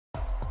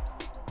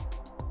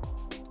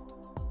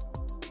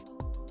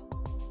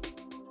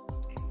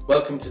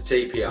Welcome to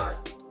TPI,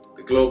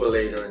 the global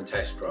leader in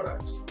test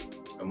products,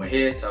 and we're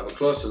here to have a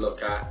closer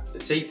look at the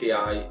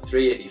TPI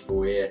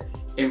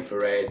 384A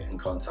infrared and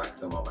contact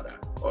thermometer.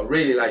 What I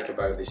really like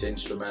about this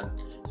instrument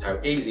is how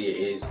easy it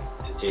is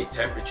to take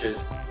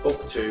temperatures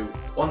up to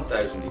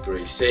 1000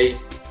 degrees C in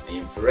the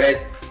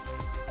infrared,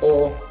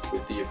 or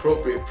with the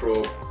appropriate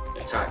probe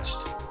attached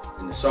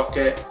in the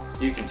socket,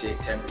 you can take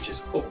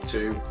temperatures up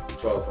to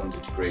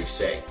 1200 degrees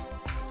C.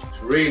 It's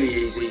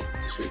really easy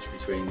to switch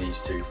between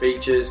these two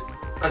features,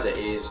 as it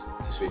is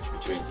to switch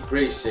between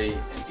degrees C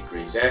and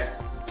degrees F.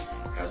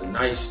 It has a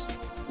nice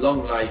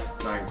long life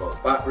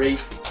 9-volt battery,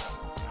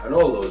 and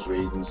all those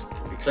readings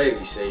can be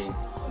clearly seen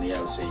on the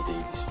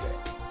LCD display.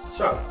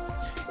 So,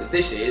 as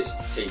this is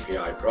a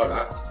TPI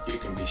product, you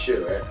can be sure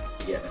you're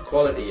getting a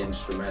quality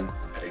instrument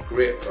at a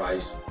great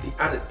price, the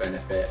added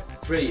benefit of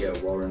a 3-year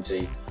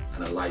warranty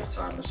and a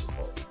lifetime of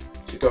support.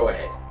 So go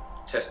ahead,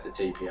 test the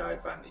TPI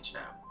Advantage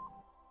now.